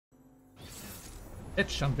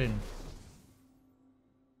Let's jump in.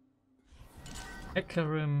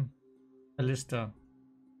 Hecarim, Alista.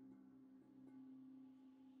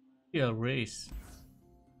 Here, race.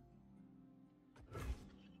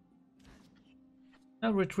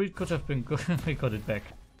 A retreat could have been good. We got it back.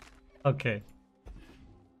 Okay.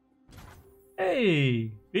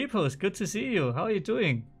 Hey, Bepos, good to see you. How are you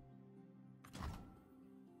doing?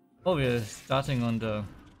 Oh, we're starting on the...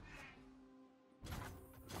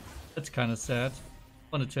 That's kind of sad.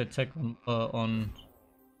 Wanted to attack on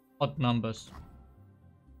odd numbers.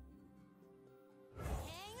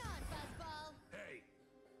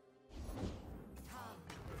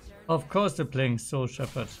 Of course they're playing Soul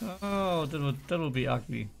Shepherd. Oh, that will be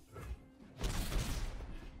ugly.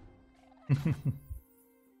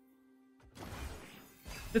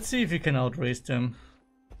 Let's see if we can outrace them.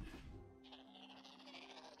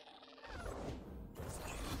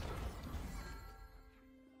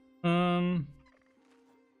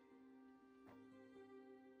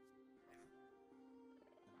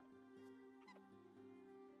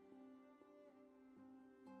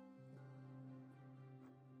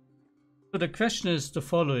 So the question is the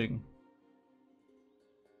following.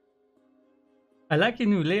 I like your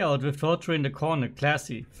new layout with Torture in the corner,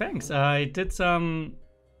 classy. Thanks, I did some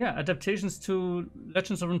adaptations to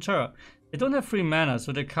Legends of Runeterra. They don't have free mana,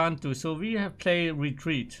 so they can't do, so we have play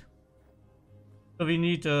retreat. So we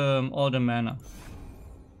need all the mana.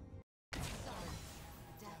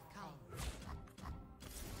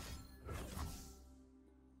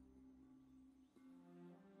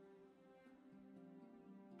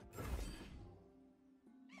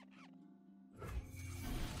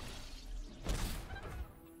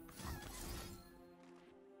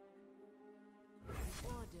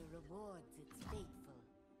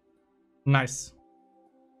 Nice.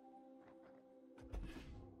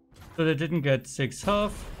 So they didn't get 6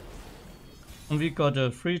 health. And we got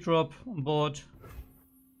a free drop on board.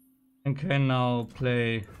 And can now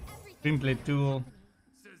play Greenblade Duo.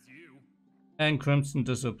 And Crimson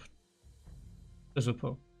Disciple.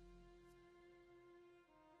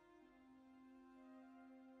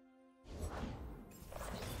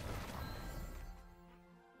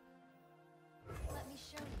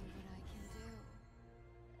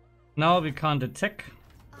 Now we can't attack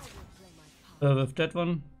with that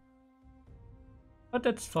one, but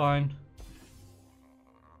that's fine.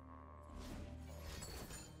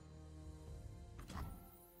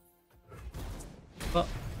 But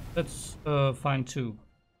that's fine too,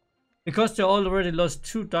 because they already lost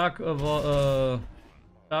 2 Dark Water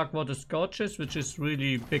Scourges, which is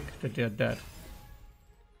really big that they're dead.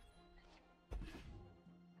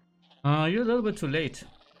 You're a little bit too late.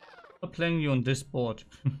 I'm playing you on this board.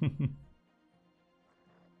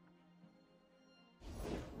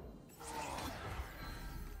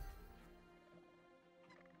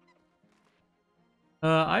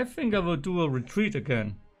 I think I will do a retreat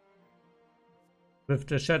again with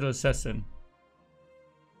the Shadow Assassin.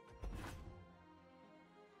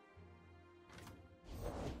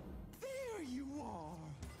 There you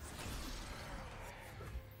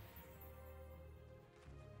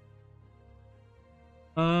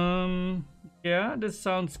are. Yeah, this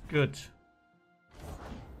sounds good.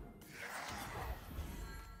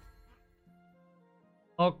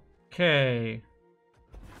 Okay.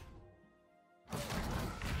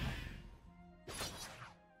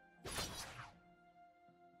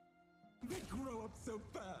 They grow up so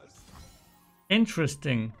fast.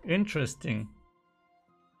 Interesting, interesting.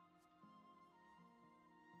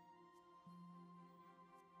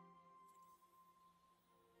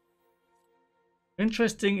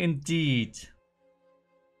 Interesting indeed.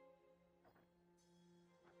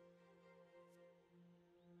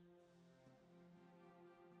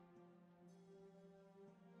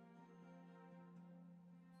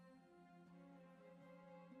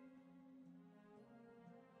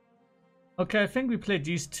 Okay, I think we played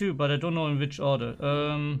these 2, but I don't know in which order.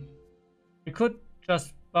 We could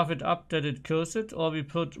just buff it up that it kills it, or we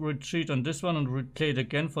put retreat on this one and replay it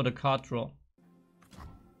again for the card draw.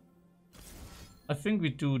 I think we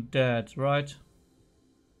do that, right?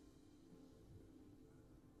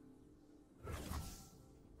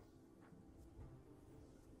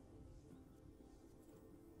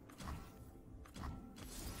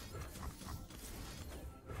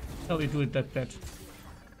 So we do it that.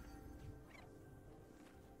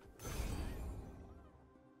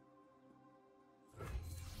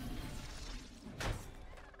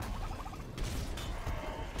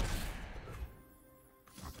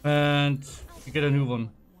 And we get a new one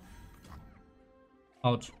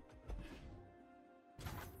out.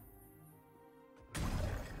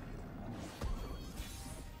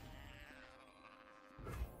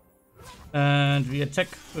 And we attack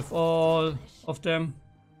with all of them.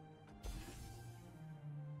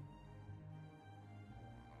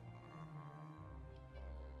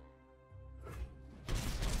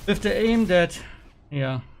 With the aim that,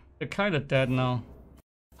 yeah, they're kind of dead now.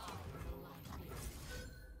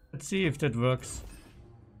 Let's see if that works.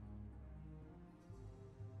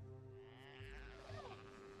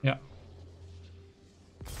 Yeah.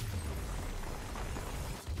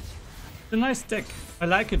 It's a nice deck. I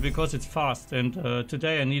like it because it's fast, and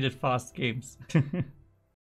today I needed fast games.